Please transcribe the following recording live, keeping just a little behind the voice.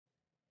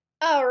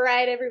All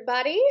right,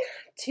 everybody.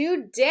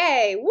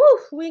 Today,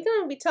 we're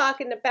going to be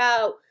talking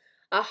about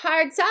a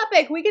hard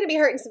topic. We're going to be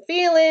hurting some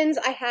feelings.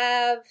 I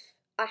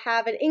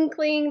have an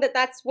inkling that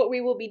that's what we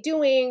will be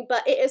doing,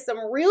 but it is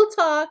some real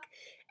talk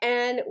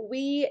and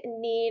we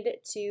need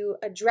to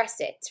address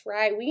it,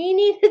 right? We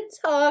need to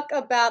talk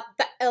about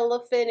the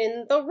elephant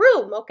in the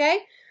room, okay?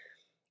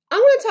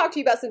 I'm going to talk to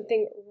you about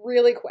something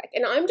really quick,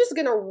 and I'm just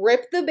going to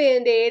rip the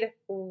Band-Aid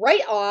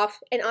right off,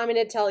 and I'm going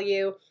to tell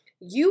you,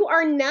 you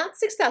are not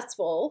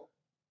successful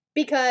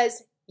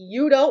because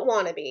you don't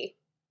want to be.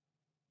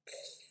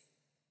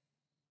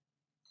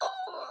 Oh,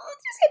 it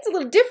just hits a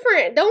little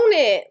different, don't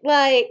it?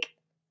 Like,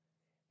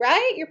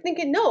 right? You're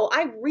thinking, no,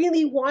 I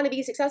really want to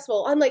be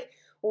successful. I'm like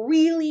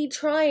really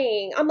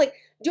trying. I'm like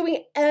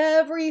doing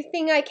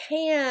everything I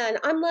can.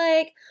 I'm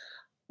like,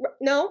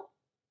 no,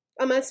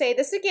 I'm going to say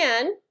this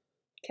again,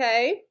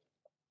 okay?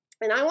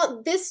 And I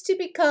want this to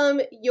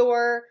become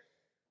your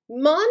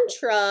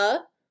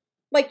mantra,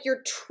 like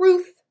your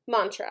truth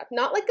mantra,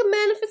 not like a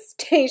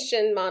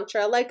manifestation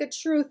mantra, like a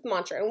truth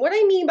mantra. And what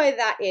I mean by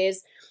that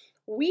is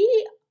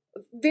we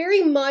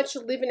very much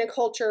live in a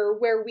culture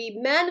where we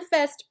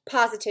manifest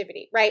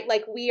positivity, right?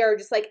 Like we are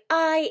just like,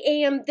 I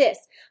am this.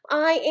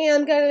 I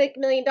am going to make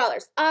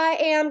 $1,000,000. I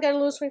am going to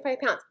lose 25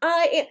 pounds.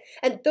 I am.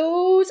 And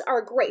those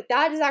are great.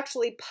 That is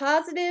actually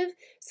positive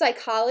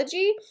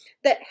psychology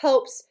that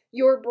helps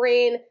your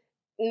brain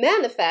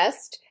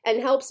manifest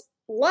and helps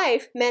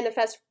life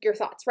manifest your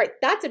thoughts, right?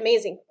 That's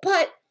amazing.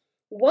 But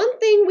one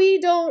thing we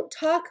don't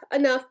talk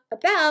enough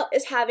about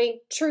is having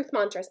truth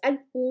mantras. And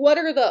what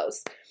are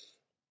those?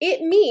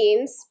 It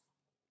means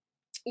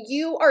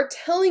you are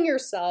telling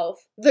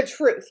yourself the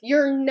truth.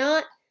 You're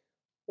not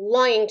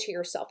lying to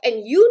yourself.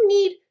 And you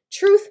need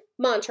truth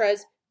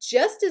mantras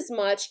just as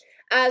much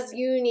as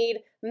you need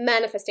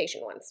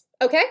manifestation ones.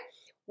 Okay?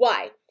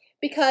 Why?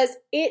 Because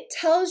it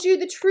tells you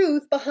the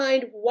truth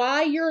behind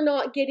why you're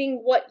not getting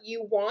what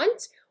you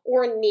want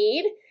or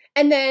need.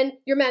 And then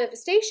your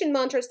manifestation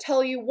mantras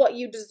tell you what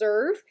you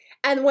deserve.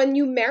 And when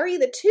you marry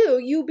the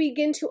two, you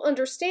begin to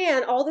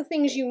understand all the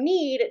things you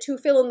need to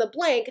fill in the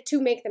blank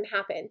to make them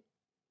happen.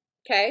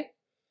 Okay?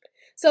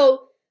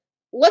 So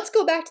let's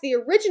go back to the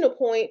original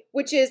point,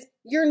 which is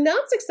you're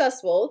not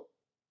successful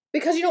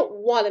because you don't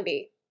want to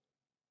be.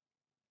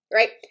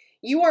 Right?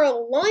 You are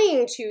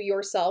lying to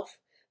yourself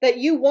that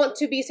you want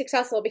to be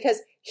successful because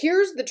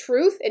here's the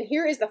truth and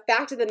here is the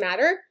fact of the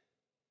matter.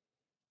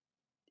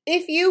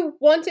 If you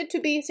wanted to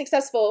be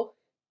successful,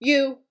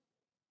 you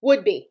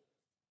would be.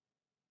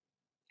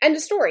 End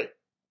of story.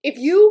 If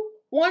you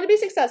want to be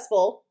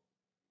successful,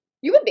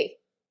 you would be.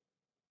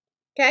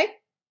 Okay?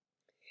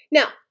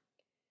 Now,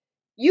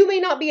 you may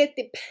not be at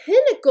the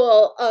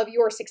pinnacle of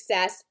your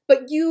success,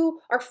 but you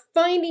are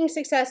finding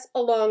success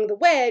along the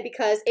way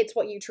because it's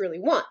what you truly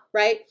want,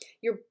 right?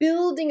 You're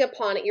building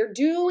upon it. You're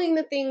doing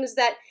the things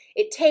that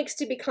it takes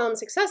to become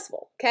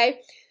successful,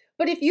 okay?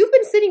 But if you've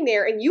been sitting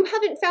there and you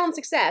haven't found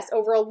success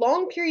over a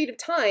long period of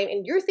time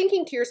and you're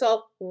thinking to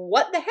yourself,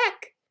 what the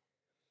heck?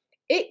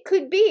 It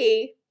could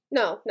be,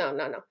 no.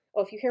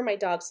 Oh, if you hear my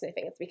dog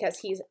sniffing, it's because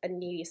he's a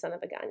needy son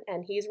of a gun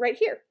and he's right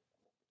here,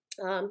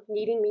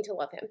 needing me to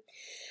love him.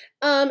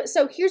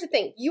 So here's the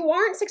thing. You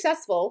aren't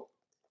successful.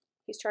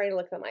 He's trying to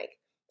lick the mic.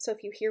 So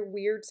if you hear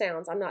weird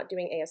sounds, I'm not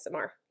doing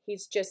ASMR.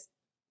 He's just,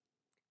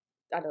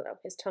 I don't know,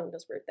 his tongue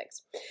does weird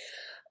things.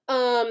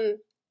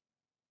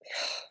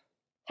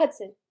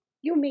 Hudson,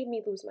 you made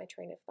me lose my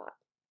train of thought.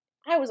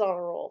 I was on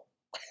a roll.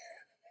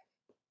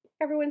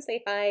 Everyone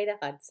say hi to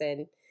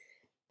Hudson.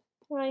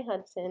 Hi,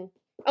 Hudson.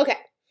 Okay.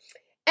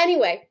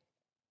 Anyway,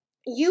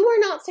 you are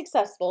not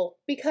successful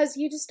because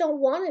you just don't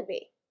want to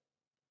be.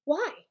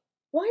 Why?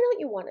 Why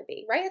don't you want to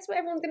be, right? That's what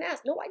everyone's going to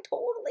ask. No, I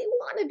totally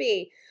want to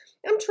be.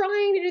 I'm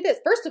trying to do this.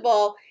 First of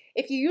all,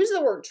 if you use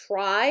the word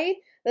try,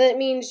 then it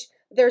means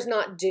there's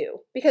not do.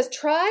 Because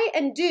try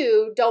and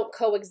do don't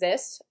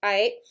coexist,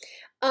 right?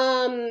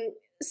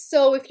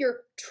 So if you're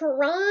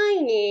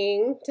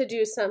trying to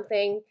do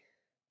something,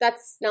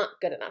 that's not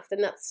good enough. Then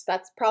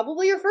that's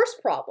probably your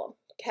first problem,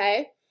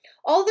 okay?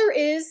 All there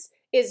is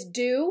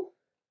do,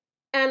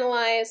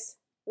 analyze,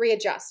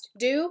 readjust.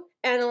 Do,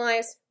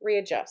 analyze,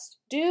 readjust.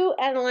 Do,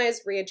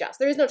 analyze, readjust.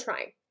 There is no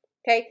trying,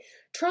 okay?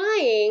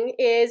 Trying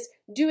is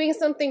doing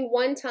something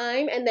one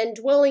time and then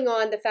dwelling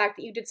on the fact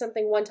that you did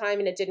something one time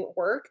and it didn't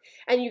work,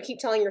 and you keep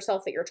telling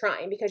yourself that you're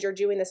trying because you're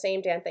doing the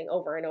same damn thing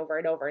over and over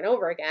and over and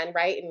over again,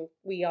 right? And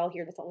we all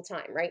hear this all the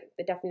time, right?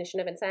 The definition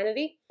of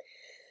insanity.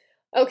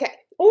 Okay,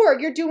 or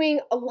you're doing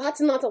lots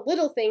and lots of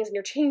little things and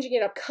you're changing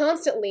it up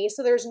constantly,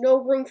 so there's no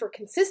room for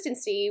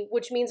consistency,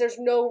 which means there's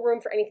no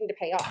room for anything to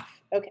pay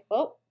off. Okay,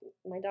 well,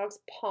 my dog's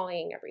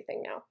pawing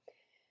everything now.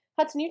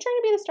 Hudson, you trying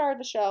to be the star of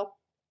the show?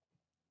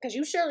 Because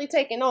you've surely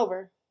taken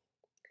over.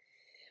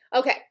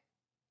 Okay,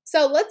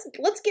 so let's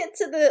get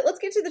to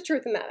the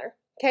truth of the matter.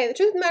 Okay, the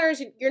truth of the matter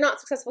is you're not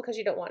successful because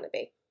you don't want to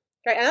be.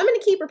 Right, and I'm going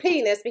to keep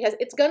repeating this because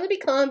it's going to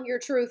become your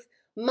truth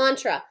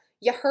mantra.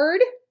 You heard?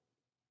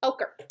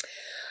 Okay.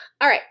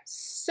 All right,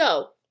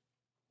 so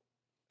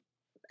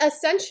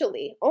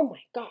essentially, oh my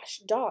gosh,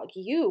 dog,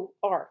 you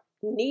are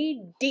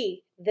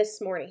knee-deep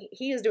this morning.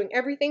 He is doing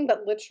everything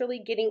but literally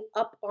getting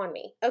up on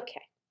me.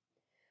 Okay.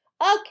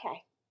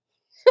 Okay.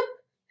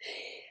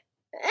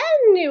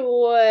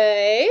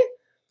 Anyway,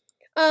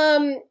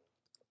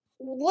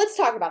 let's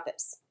talk about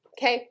this,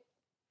 okay?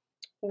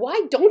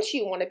 Why don't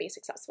you want to be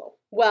successful?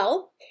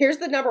 Well, here's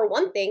the number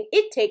one thing.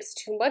 It takes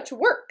too much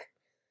work.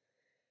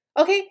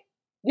 Okay,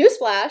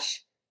 newsflash,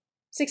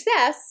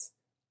 success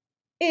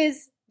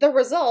is the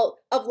result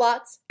of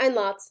lots and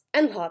lots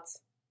and lots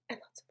and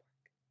lots of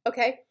work,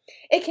 okay?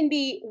 It can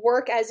be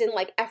work as in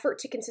like effort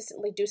to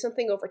consistently do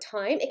something over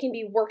time. It can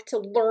be work to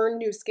learn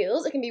new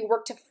skills. It can be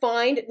work to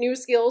find new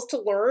skills to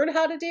learn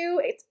how to do.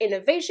 It's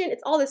innovation.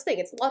 It's all this thing.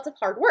 It's lots of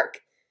hard work.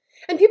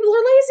 And people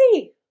are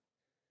lazy.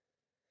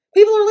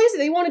 People are lazy.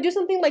 They want to do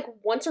something like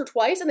once or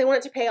twice and they want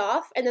it to pay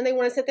off and then they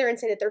want to sit there and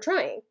say that they're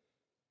trying,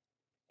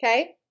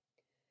 okay?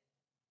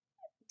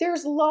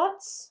 There's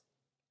lots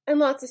and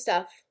lots of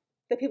stuff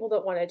that people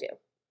don't want to do.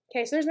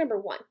 Okay, so there's number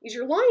one. Is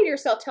you're lying to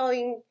yourself,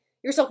 telling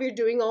yourself you're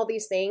doing all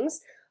these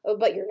things,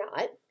 but you're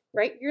not,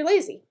 right? You're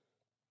lazy.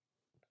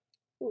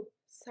 Ooh,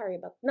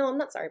 no, I'm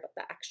not sorry about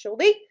that,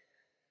 actually.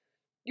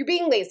 You're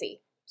being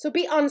lazy. So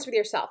be honest with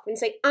yourself and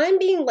say, I'm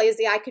being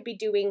lazy. I could be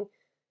doing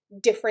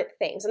different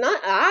things. And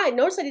I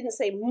notice I didn't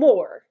say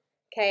more,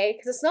 okay?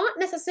 Because it's not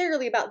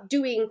necessarily about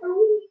doing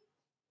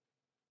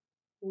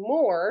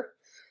more.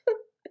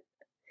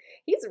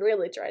 He's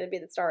really trying to be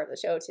the star of the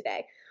show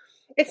today.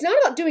 It's not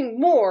about doing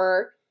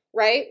more,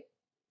 right?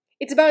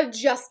 It's about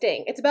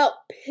adjusting. It's about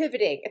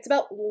pivoting. It's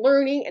about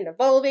learning and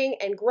evolving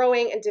and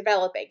growing and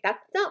developing.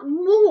 That's not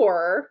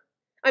more.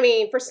 I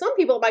mean, for some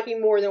people, it might be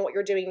more than what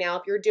you're doing now.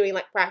 If you're doing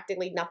like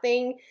practically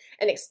nothing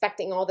and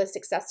expecting all this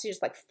success to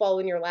just like fall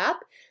in your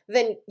lap,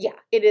 then yeah,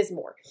 it is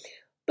more.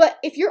 But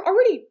if you're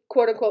already,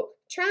 quote unquote,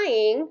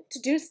 trying to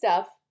do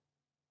stuff,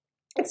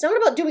 it's not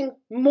about doing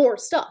more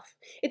stuff.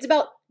 It's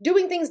about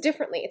doing things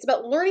differently. It's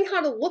about learning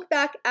how to look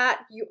back at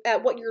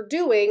what you're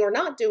doing or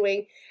not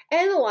doing,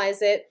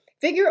 analyze it,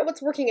 figure out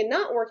what's working and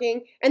not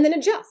working, and then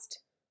adjust.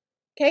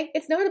 Okay?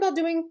 It's not about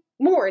doing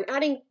more and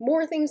adding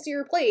more things to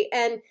your plate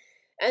and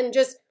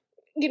just,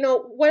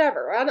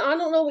 whatever. I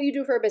don't know what you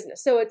do for a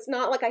business, so it's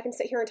not like I can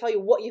sit here and tell you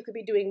what you could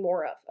be doing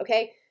more of,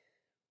 okay?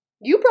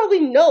 You probably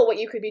know what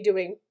you could be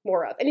doing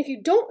more of. And if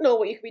you don't know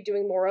what you could be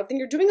doing more of, then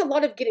you're doing a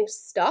lot of getting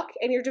stuck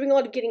and you're doing a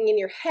lot of getting in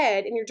your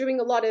head and you're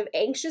doing a lot of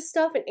anxious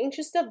stuff, and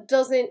anxious stuff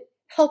doesn't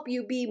help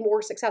you be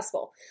more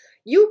successful.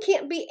 You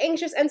can't be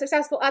anxious and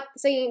successful at the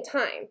same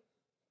time,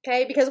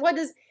 okay? Because what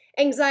does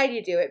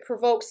anxiety do? It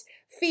provokes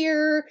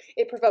fear,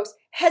 it provokes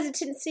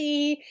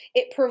hesitancy,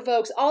 it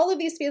provokes all of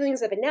these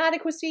feelings of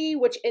inadequacy,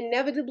 which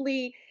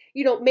inevitably,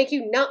 make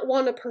you not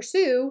want to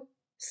pursue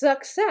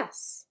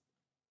success.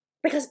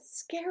 Because it's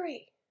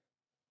scary,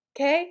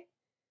 okay?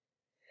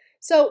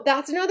 So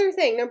that's another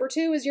thing. Number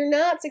two is you're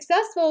not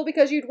successful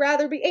because you'd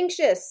rather be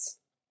anxious.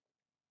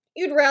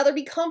 You'd rather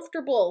be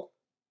comfortable.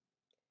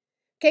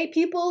 Okay,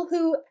 people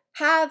who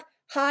have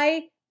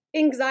high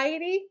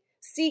anxiety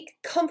seek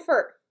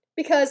comfort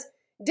because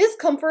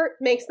discomfort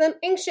makes them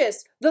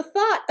anxious. The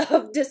thought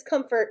of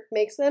discomfort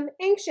makes them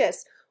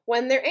anxious.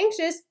 When they're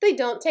anxious, they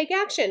don't take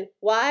action.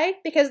 Why?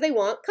 Because they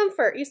want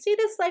comfort. You see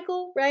this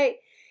cycle, right?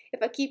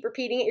 If I keep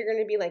repeating it, you're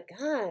going to be like,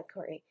 God,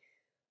 Courtney.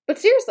 But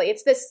seriously,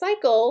 it's this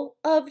cycle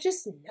of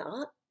just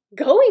not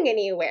going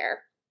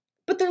anywhere.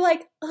 But they're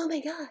like, oh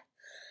my God,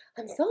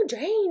 I'm so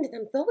drained and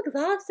I'm so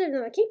exhausted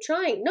and I keep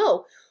trying.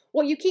 No,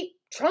 what you keep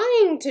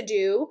trying to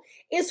do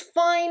is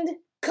find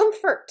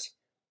comfort.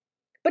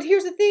 But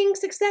here's the thing,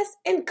 success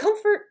and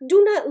comfort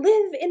do not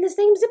live in the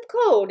same zip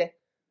code.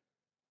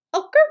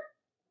 Okay?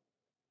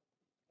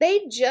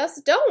 They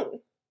just don't.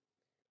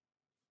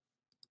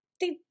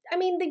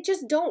 They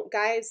just don't,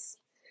 guys.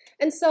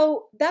 And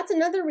so that's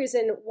another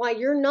reason why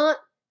you're not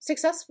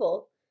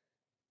successful,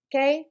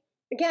 okay?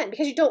 Again,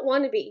 because you don't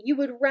want to be. You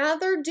would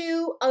rather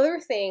do other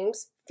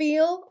things,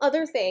 feel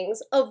other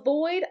things,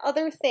 avoid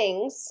other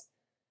things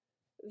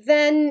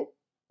than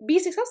be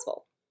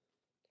successful.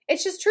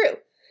 It's just true.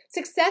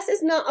 Success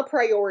is not a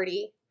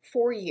priority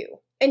for you.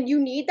 And you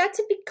need that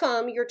to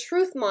become your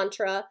truth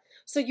mantra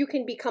so you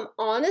can become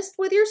honest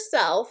with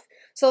yourself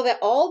so that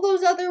all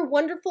those other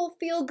wonderful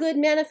feel-good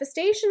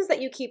manifestations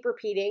that you keep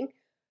repeating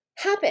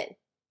happen.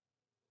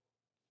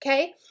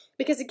 Okay?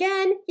 Because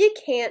again, you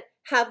can't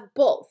have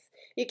both.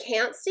 You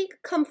can't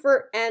seek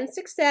comfort and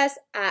success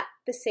at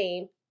the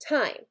same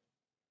time.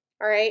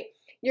 All right?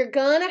 You're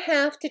gonna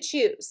have to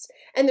choose.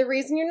 And the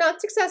reason you're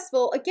not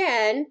successful,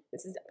 again,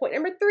 this is point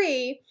number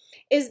 3,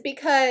 is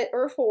because,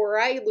 or 4,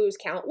 I lose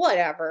count,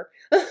 whatever,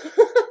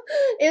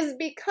 is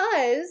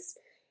because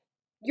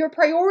your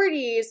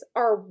priorities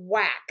are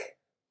whack.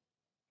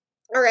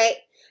 All right?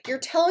 You're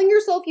telling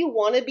yourself you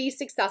want to be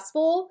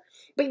successful,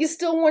 but you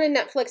still want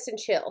to Netflix and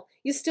chill.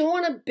 You still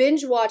want to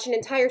binge watch an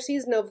entire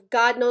season of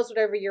God knows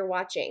whatever you're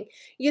watching.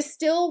 You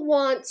still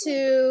want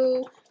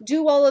to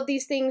do all of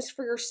these things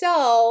for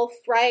yourself,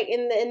 right?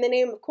 In the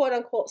name of quote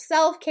unquote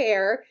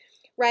self-care,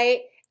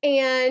 right?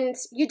 And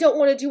you don't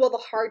want to do all the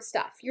hard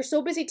stuff. You're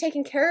so busy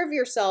taking care of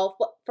yourself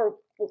for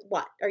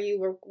what? Are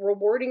you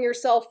rewarding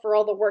yourself for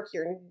all the work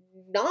you're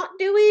not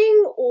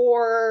doing?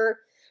 Or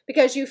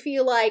because you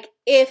feel like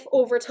if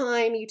over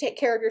time you take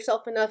care of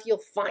yourself enough,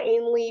 you'll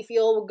finally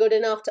feel good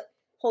enough to...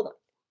 Hold on.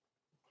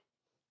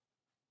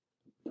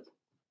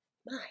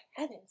 My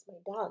heavens, my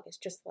dog is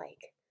just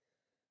like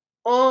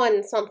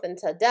on something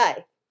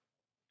today.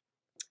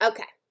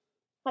 Okay.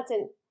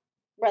 Hudson,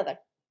 brother.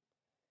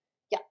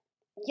 Yeah.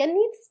 You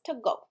needs to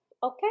go.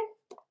 Okay?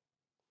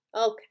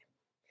 Okay.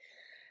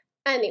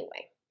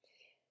 Anyway.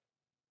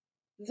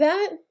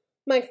 That,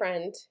 my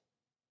friend,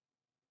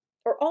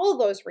 or all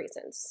those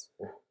reasons.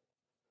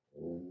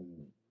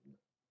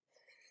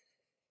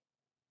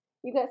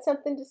 You got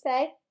something to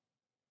say?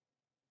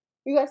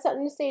 You got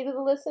something to say to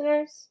the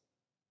listeners?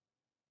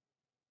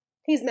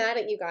 He's mad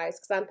at you guys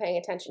because I'm paying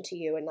attention to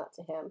you and not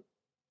to him.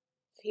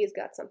 He's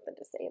got something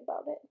to say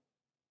about it.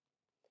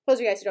 For those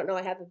of you guys who don't know,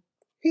 I have a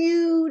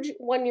huge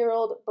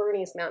 1-year-old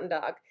Bernese mountain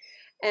dog,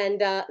 and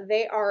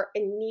they are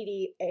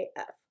needy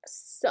AF.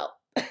 So,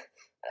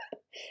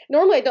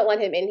 normally I don't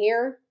let him in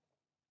here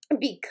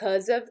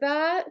because of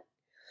that,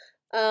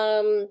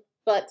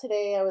 but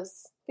today I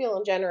was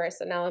feeling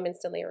generous, and now I'm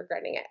instantly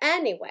regretting it.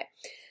 Anyway,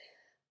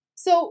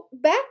 so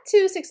back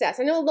to success.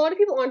 I know a lot of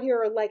people on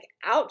here are like,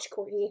 ouch,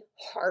 Courtney,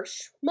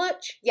 harsh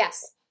much?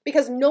 Yes.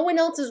 Because no one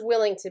else is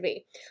willing to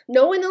be.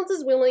 No one else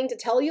is willing to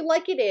tell you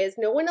like it is.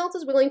 No one else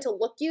is willing to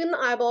look you in the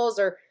eyeballs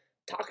or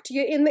talk to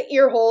you in the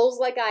ear holes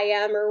like I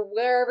am, or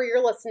wherever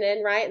you're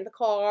listening, right? In the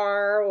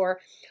car or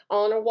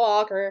on a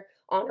walk or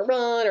on a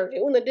run or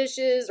doing the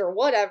dishes or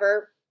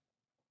whatever.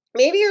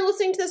 Maybe you're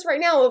listening to this right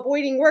now,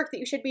 avoiding work that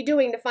you should be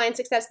doing to find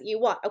success that you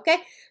want, okay?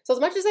 So as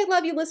much as I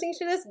love you listening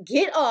to this,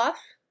 get off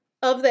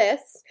of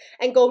this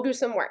and go do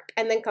some work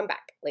and then come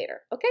back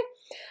later, okay?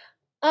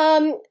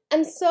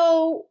 And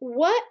so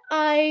what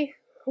I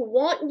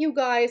want you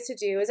guys to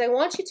do is I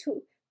want you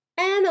to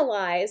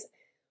analyze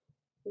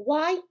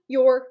why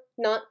you're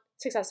not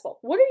successful.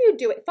 What are you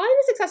doing? Find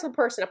a successful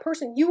person, a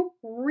person you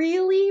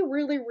really,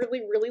 really,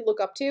 really, really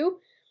look up to.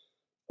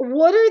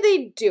 What are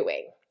they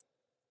doing?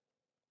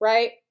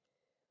 Right?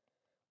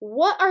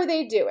 What are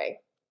they doing?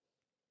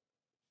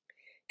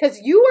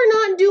 Because you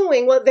are not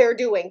doing what they're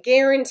doing,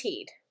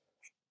 guaranteed.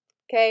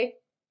 Okay?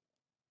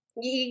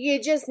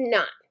 You're just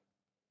not.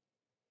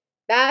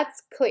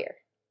 That's clear.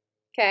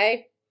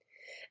 Okay?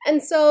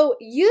 And so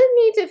you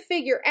need to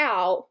figure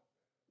out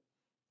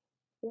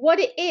what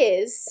it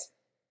is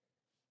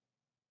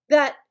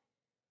that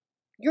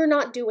you're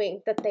not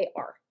doing that they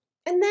are.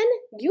 And then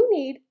you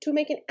need to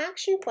make an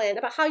action plan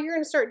about how you're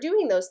going to start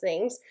doing those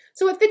things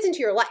so it fits into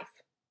your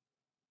life.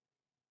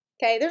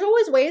 Okay? There's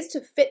always ways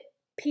to fit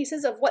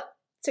pieces of what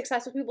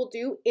successful people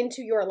do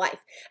into your life.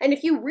 And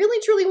if you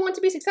really truly want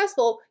to be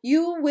successful,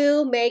 you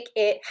will make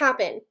it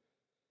happen.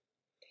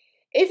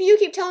 If you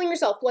keep telling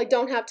yourself, well, I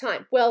don't have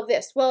time, well,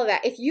 this, well,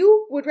 that, if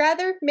you would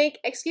rather make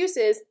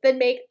excuses than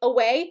make a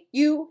way,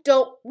 you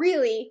don't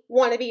really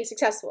want to be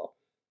successful.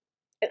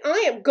 And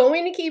I am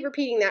going to keep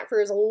repeating that for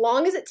as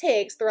long as it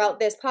takes throughout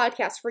this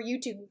podcast for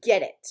you to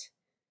get it.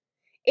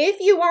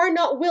 If you are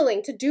not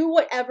willing to do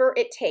whatever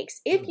it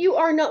takes, if you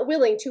are not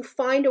willing to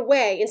find a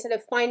way instead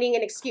of finding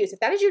an excuse,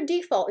 if that is your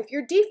default, if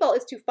your default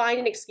is to find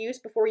an excuse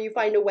before you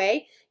find a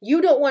way,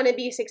 you don't want to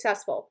be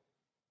successful.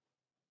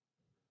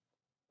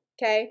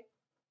 Okay?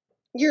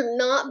 You're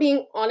not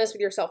being honest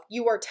with yourself.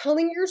 You are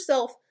telling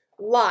yourself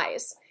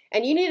lies.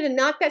 And you need to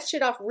knock that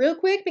shit off real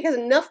quick because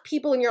enough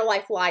people in your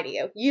life lie to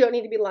you. You don't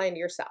need to be lying to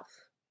yourself.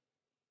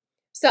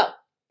 So,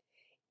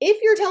 if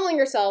you're telling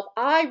yourself,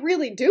 I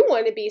really do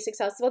want to be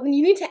successful, then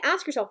you need to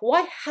ask yourself,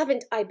 why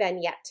haven't I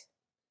been yet?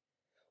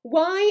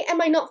 Why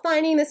am I not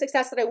finding the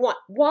success that I want?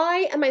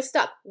 Why am I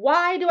stuck?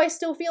 Why do I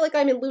still feel like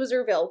I'm in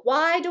Loserville?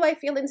 Why do I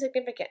feel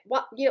insignificant?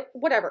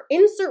 Whatever.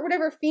 Insert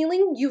whatever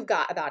feeling you've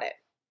got about it.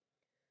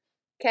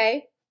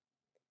 Okay?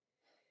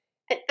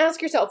 And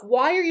ask yourself,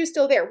 why are you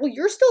still there? Well,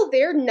 you're still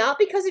there not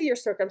because of your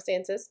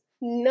circumstances,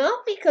 not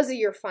because of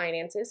your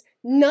finances,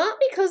 not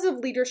because of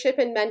leadership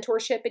and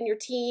mentorship and your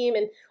team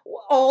and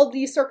all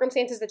these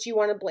circumstances that you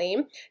want to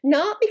blame,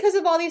 not because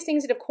of all these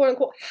things that have quote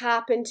unquote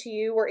happened to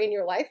you or in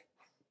your life.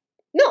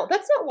 No,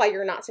 that's not why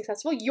you're not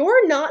successful.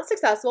 You're not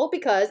successful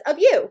because of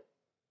you.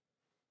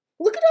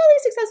 Look at all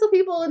these successful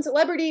people and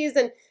celebrities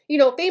and,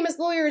 famous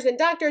lawyers and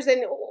doctors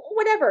and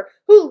whatever,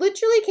 who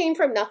literally came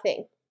from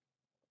nothing.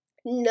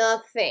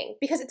 Nothing.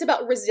 Because it's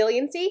about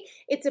resiliency.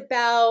 It's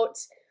about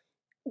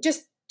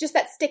just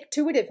that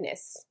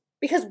stick-to-itiveness.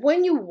 Because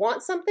when you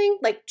want something,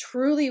 like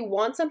truly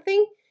want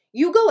something,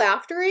 you go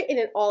after it in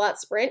an all-out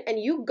sprint and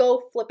you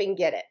go flipping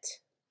get it.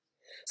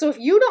 So if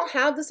you don't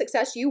have the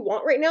success you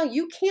want right now,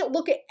 you can't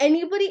look at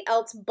anybody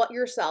else but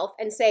yourself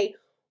and say,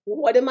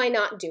 what am I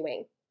not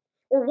doing?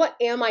 Or what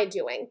am I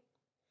doing?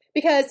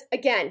 Because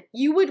again,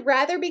 you would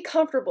rather be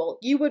comfortable.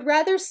 You would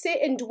rather sit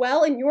and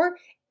dwell in your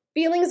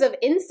feelings of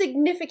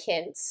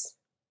insignificance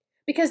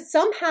because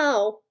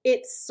somehow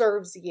it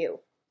serves you.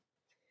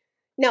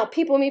 Now,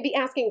 people may be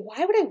asking,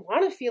 why would I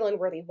want to feel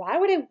unworthy? Why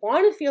would I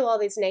want to feel all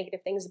these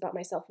negative things about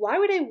myself? Why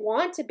would I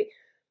want to be?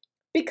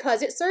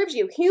 because it serves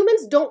you.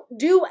 Humans don't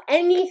do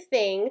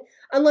anything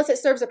unless it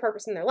serves a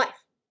purpose in their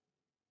life.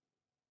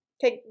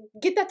 Okay,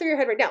 get that through your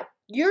head right now.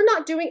 You're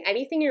not doing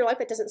anything in your life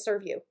that doesn't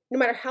serve you, no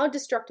matter how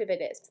destructive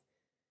it is.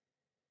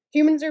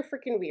 Humans are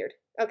freaking weird,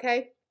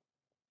 okay?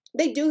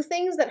 They do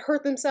things that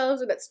hurt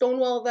themselves or that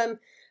stonewall them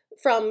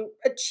from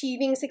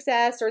achieving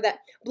success or that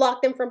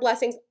block them from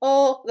blessings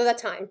all the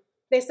time.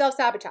 They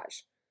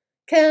self-sabotage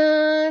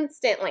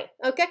constantly,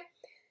 okay?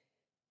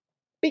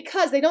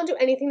 Because they don't do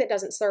anything that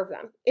doesn't serve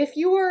them. If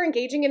you are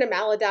engaging in a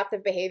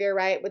maladaptive behavior,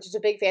 right, which is a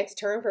big fancy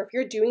term for if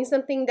you're doing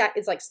something that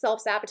is like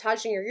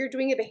self-sabotaging or you're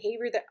doing a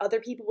behavior that other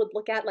people would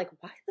look at like,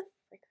 why the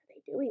frick are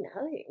they doing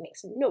that? It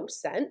makes no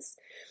sense.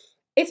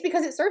 It's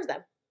because it serves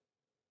them,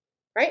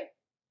 right?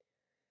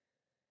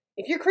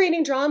 If you're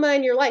creating drama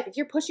in your life, if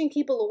you're pushing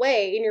people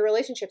away in your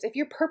relationships, if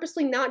you're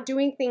purposely not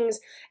doing things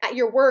at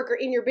your work or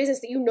in your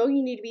business that you know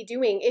you need to be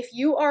doing, if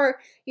you are,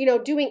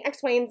 doing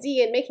X, Y, and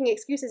Z and making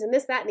excuses and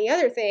this, that, and the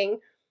other thing,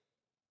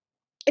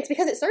 it's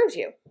because it serves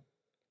you,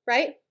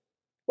 right?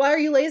 Why are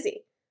you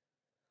lazy?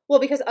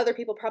 Well, because other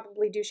people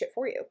probably do shit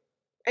for you.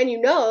 And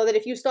you know that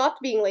if you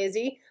stopped being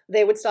lazy,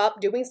 they would stop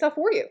doing stuff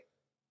for you.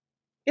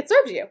 It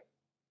serves you.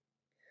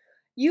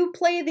 You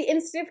play the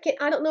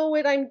insignificant, I don't know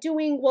what I'm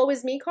doing, woe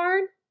is me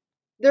card.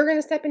 They're going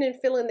to step in and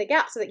fill in the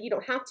gap so that you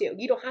don't have to.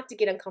 You don't have to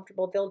get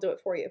uncomfortable. They'll do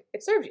it for you.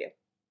 It serves you,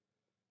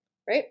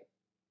 right?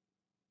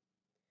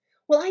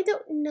 Well, I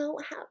don't know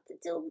how to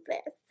do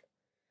this.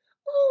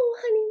 Oh,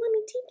 honey, let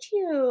me teach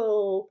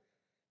you,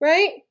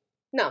 right?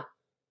 No,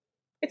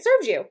 it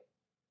serves you.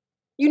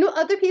 You know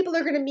other people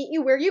are going to meet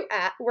you where you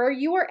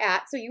are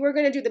at, so you are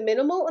going to do the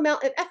minimal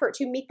amount of effort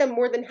to meet them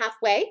more than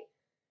halfway.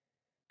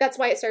 That's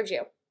why it serves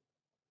you.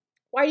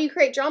 Why do you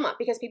create drama?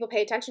 Because people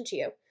pay attention to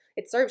you.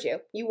 It serves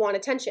you. You want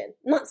attention.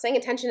 I'm not saying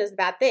attention is a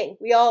bad thing.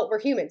 We're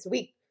humans.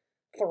 We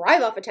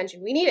thrive off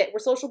attention. We need it. We're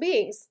social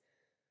beings.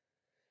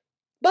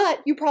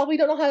 But you probably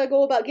don't know how to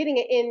go about getting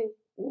it in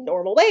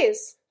normal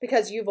ways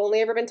because you've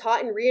only ever been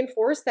taught and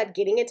reinforced that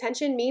getting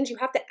attention means you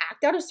have to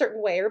act out a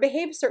certain way or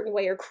behave a certain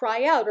way or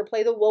cry out or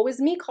play the woe is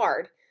me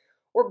card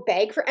or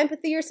beg for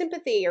empathy or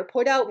sympathy or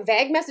put out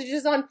vague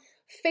messages on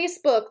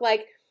Facebook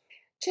like,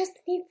 just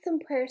need some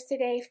prayers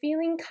today,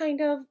 feeling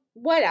kind of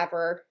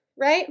whatever,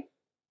 right?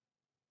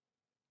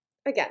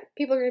 Again,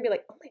 people are going to be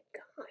like, oh my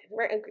God,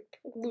 right? I'm going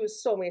to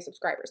lose so many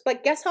subscribers.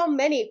 But guess how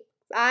many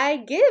I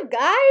give,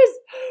 guys?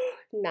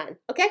 None.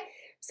 Okay?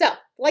 So,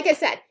 like I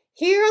said,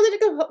 here on the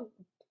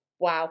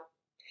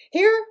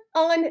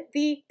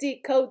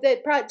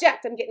Decoded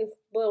Project, I'm getting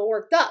a little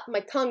worked up. My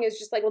tongue is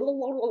just like,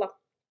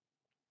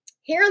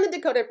 here on the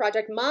Decoded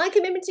Project, my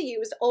commitment to you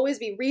is to always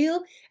be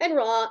real and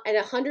raw and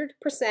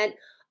 100%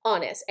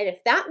 honest. And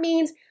if that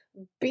means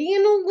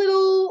being a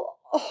little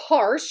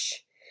harsh,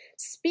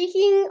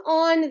 speaking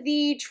on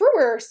the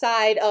truer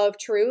side of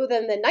true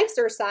than the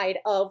nicer side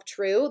of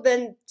true,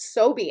 then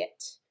so be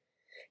it.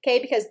 Okay,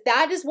 because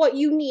that is what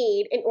you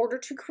need in order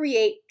to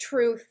create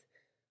truth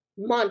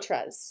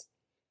mantras.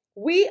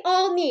 We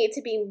all need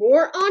to be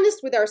more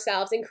honest with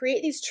ourselves and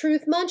create these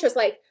truth mantras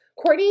like,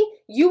 Courtney,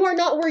 you are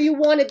not where you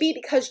want to be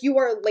because you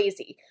are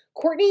lazy.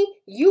 Courtney,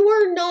 you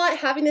are not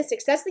having the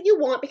success that you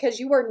want because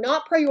you are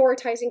not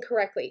prioritizing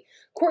correctly.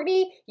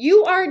 Courtney,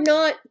 you are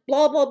not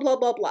blah, blah, blah,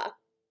 blah, blah.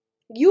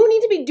 You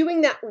need to be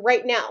doing that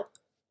right now.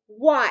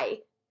 Why?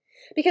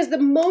 Because the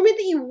moment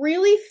that you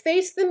really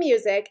face the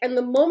music and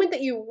the moment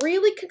that you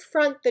really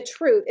confront the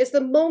truth is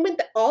the moment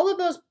that all of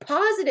those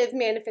positive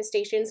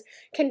manifestations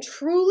can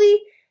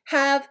truly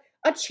have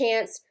a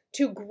chance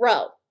to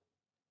grow.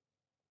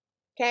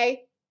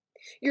 Okay?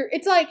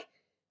 It's like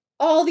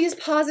all these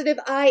positive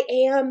I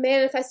am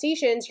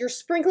manifestations, you're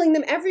sprinkling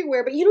them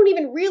everywhere, but you don't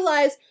even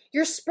realize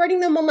you're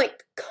spreading them on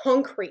like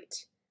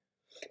concrete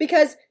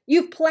because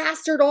you've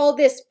plastered all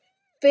this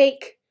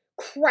fake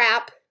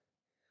crap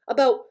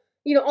about,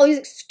 all these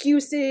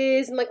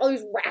excuses and like all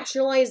these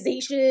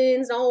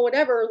rationalizations and all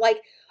whatever, like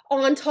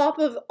on top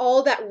of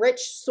all that rich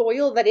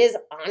soil that is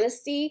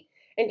honesty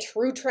and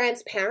true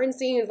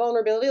transparency and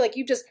vulnerability. Like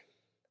you just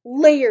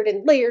layered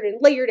and layered and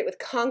layered it with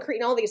concrete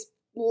and all these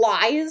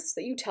lies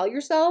that you tell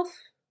yourself,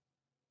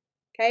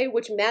 okay,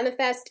 which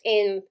manifest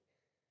in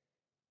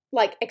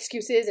like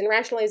excuses and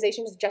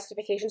rationalizations and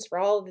justifications for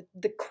all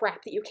the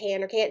crap that you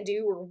can or can't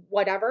do or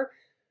whatever.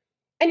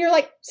 And you're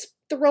like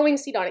throwing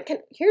seed on it.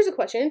 Here's a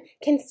question.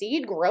 Can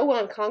seed grow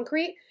on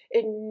concrete?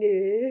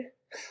 No.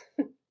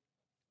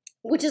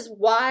 Which is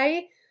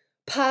why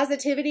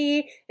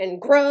positivity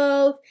and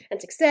growth and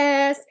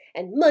success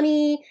and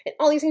money and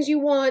all these things you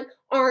want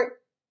aren't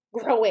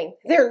growing.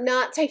 They're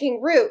not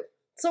taking root.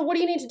 So what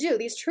do you need to do?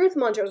 These truth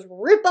mantras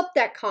rip up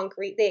that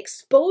concrete. They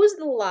expose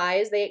the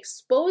lies. They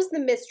expose the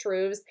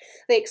mistruths.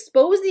 They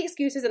expose the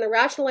excuses and the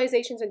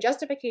rationalizations and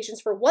justifications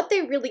for what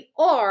they really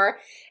are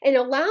and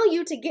allow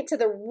you to get to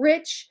the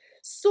rich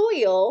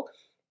soil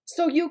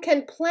so you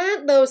can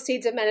plant those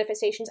seeds of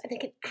manifestations and they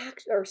can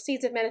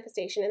seeds of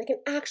manifestation and they can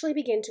actually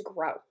begin to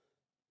grow.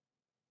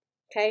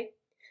 Okay?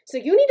 So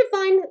you need to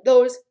find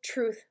those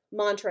truth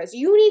mantras.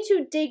 You need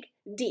to dig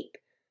deep.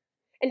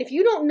 And if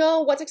you don't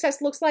know what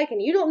success looks like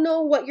and you don't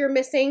know what you're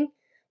missing,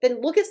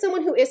 then look at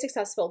someone who is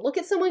successful. Look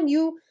at someone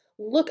you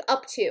look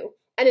up to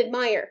and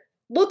admire.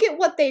 Look at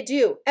what they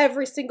do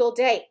every single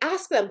day.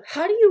 Ask them,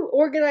 how do you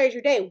organize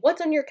your day?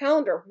 What's on your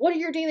calendar? What are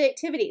your daily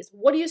activities?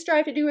 What do you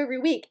strive to do every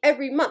week,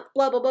 every month?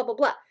 Blah, blah, blah, blah,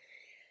 blah.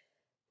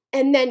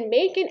 And then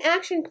make an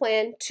action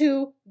plan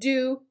to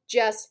do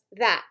just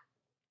that.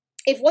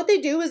 If what they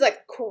do is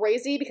like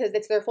crazy because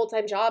it's their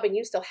full-time job and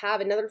you still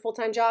have another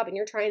full-time job and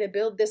you're trying to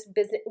build this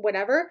business,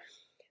 whatever,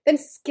 then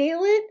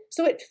scale it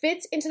so it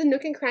fits into the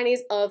nook and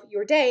crannies of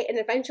your day, and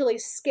eventually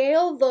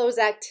scale those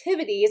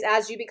activities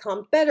as you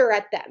become better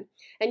at them.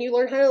 And you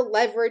learn how to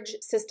leverage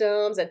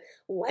systems and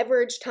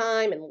leverage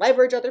time and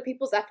leverage other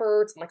people's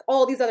efforts and like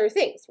all these other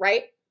things,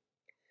 right?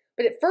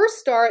 But it first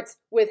starts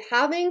with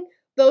having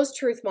those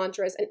truth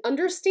mantras and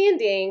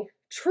understanding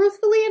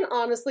truthfully and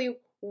honestly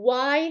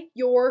why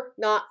you're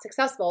not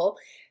successful.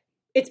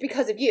 It's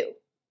because of you,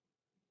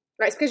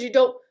 right? It's because you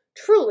don't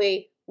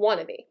truly want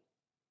to be.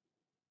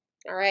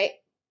 All right.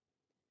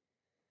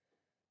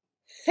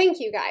 Thank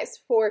you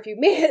guys for, if you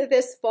made it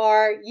this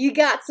far, you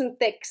got some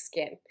thick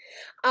skin.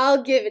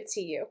 I'll give it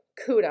to you.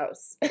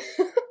 Kudos.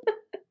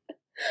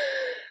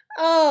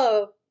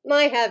 Oh,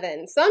 my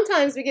heavens.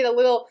 Sometimes we get a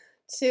little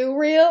too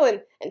real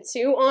and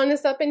too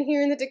honest up in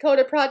here in the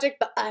Dakota Project,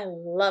 but I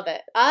love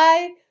it.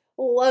 I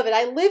love it.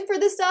 I live for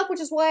this stuff,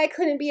 which is why I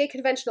couldn't be a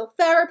conventional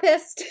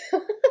therapist.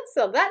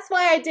 So that's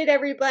why I did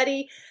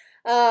everybody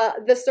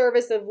the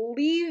service of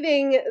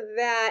leaving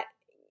that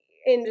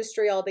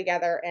industry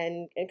altogether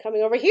and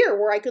coming over here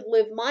where I could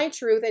live my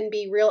truth and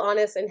be real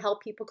honest and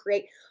help people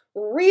create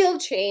real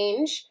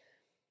change.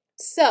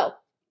 So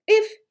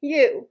if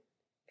you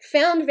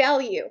found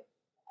value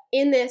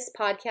in this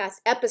podcast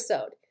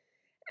episode,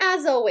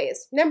 as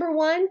always, number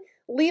one,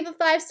 leave a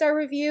 5-star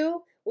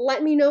review.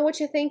 Let me know what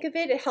you think of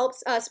it. It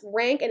helps us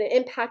rank and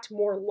impact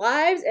more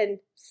lives and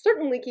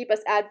certainly keep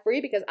us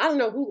ad-free, because I don't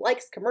know who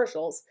likes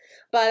commercials,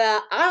 but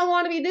I don't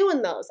want to be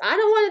doing those. I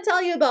don't want to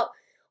tell you about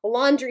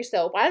laundry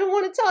soap. I don't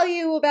want to tell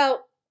you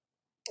about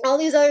all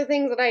these other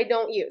things that I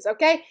don't use,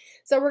 okay?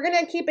 So we're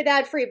going to keep it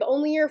ad-free, but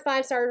only your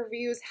 5-star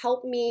reviews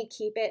help me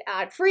keep it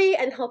ad-free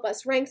and help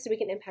us rank so we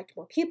can impact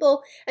more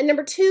people. And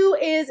number two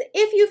is,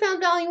 if you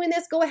found value in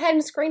this, go ahead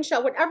and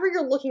screenshot whatever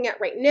you're looking at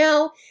right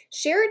now,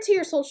 share it to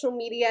your social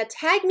media,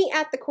 tag me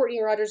at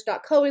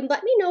thecourtneyrogers.co, and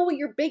let me know what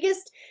your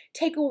biggest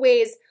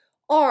takeaways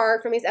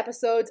are from these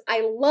episodes.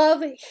 I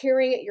love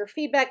hearing your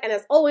feedback, and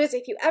as always,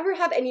 if you ever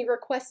have any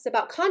requests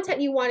about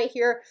content you want to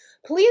hear,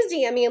 please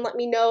DM me and let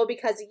me know,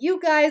 because you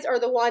guys are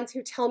the ones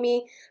who tell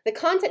me the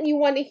content you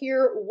want to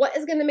hear, what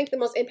is going to make the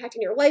most impact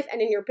in your life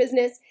and in your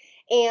business,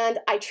 and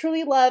I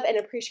truly love and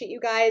appreciate you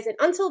guys. And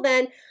until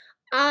then,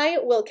 I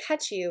will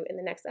catch you in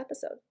the next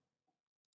episode.